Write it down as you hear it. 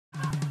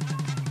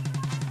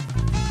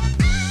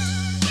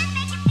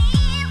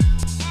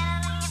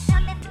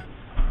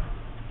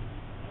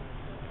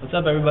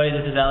What's up, everybody?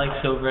 This is Alex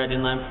over at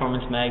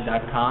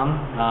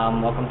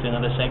InlinePerformanceMag.com. Welcome to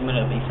another segment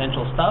of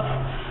Essential Stuff.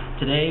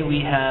 Today we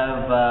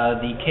have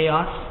the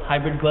Chaos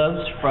hybrid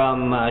gloves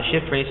from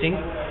Shift Racing.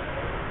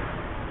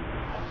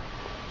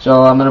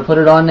 So I'm going to put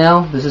it on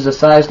now. This is a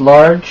size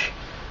large.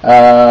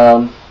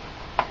 Honestly,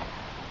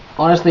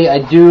 I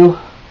do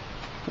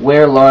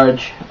wear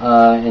large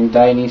in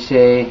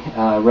Dionysae,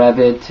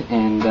 Revit,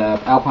 and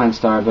Alpine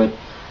Star, but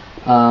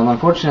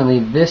unfortunately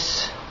the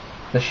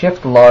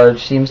Shift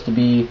large seems to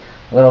be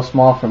a little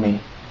small for me.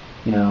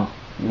 You know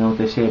what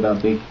they say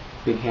about big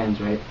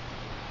hands, right?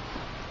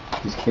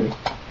 Just kidding.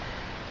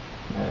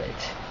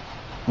 Alright.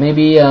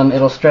 Maybe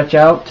it'll stretch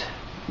out,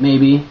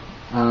 maybe.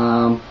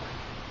 So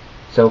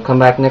come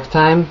back next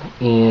time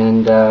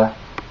and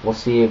we'll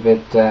see if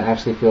it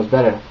actually feels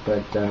better.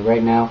 But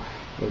right now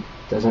it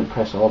doesn't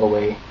press all the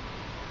way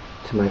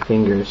to my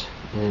fingers,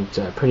 and it's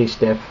pretty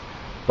stiff.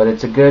 But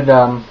it's a good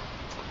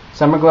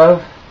summer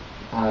glove.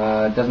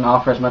 It doesn't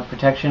offer as much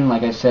protection.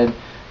 Like I said,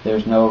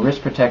 there's no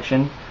wrist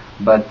protection,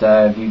 but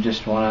if you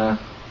just want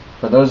to,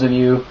 for those of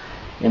you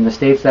in the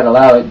states that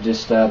allow it,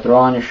 just throw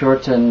on your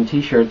shorts and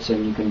t-shirts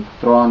and you can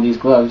throw on these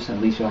gloves. At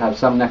least you'll have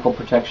some knuckle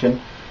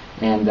protection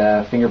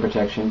and finger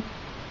protection.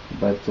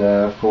 But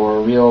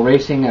for real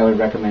racing, I would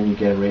recommend you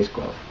get a race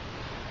glove.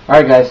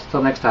 Alright guys,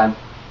 till next time.